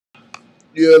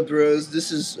Yeah, bros.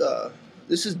 This is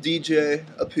DJ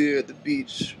up here at the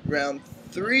beach. Round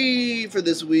three for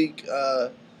this week.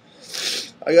 I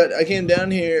came down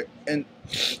here and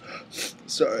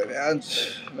sorry, man.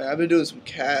 I've been doing some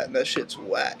cat and that shit's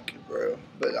whack, bro.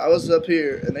 But I was up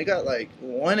here and they got like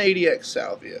 180x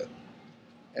Salvia,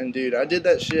 and dude, I did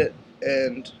that shit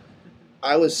and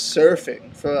I was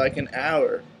surfing for like an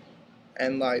hour.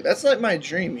 And like that's like my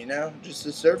dream, just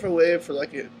to surf a wave for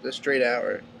like a straight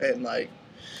hour, and like,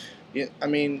 yeah, I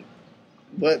mean,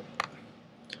 what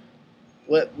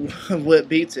what what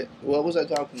beats it? What was I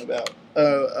talking about?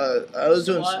 I was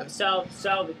doing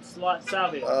Salvia.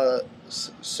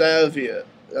 Salvia.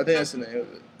 I think that's the name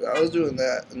of it. I was doing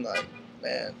that, and like,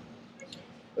 man,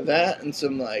 that and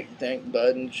some like dank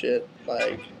bud and shit.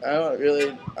 Like, I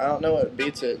don't know what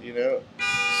beats it.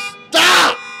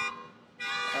 Stop!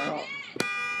 I don't,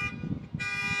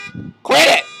 quit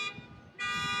it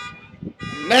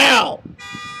now.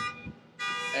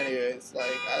 Anyways,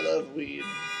 like, I love weed.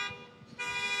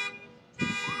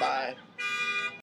 Bye.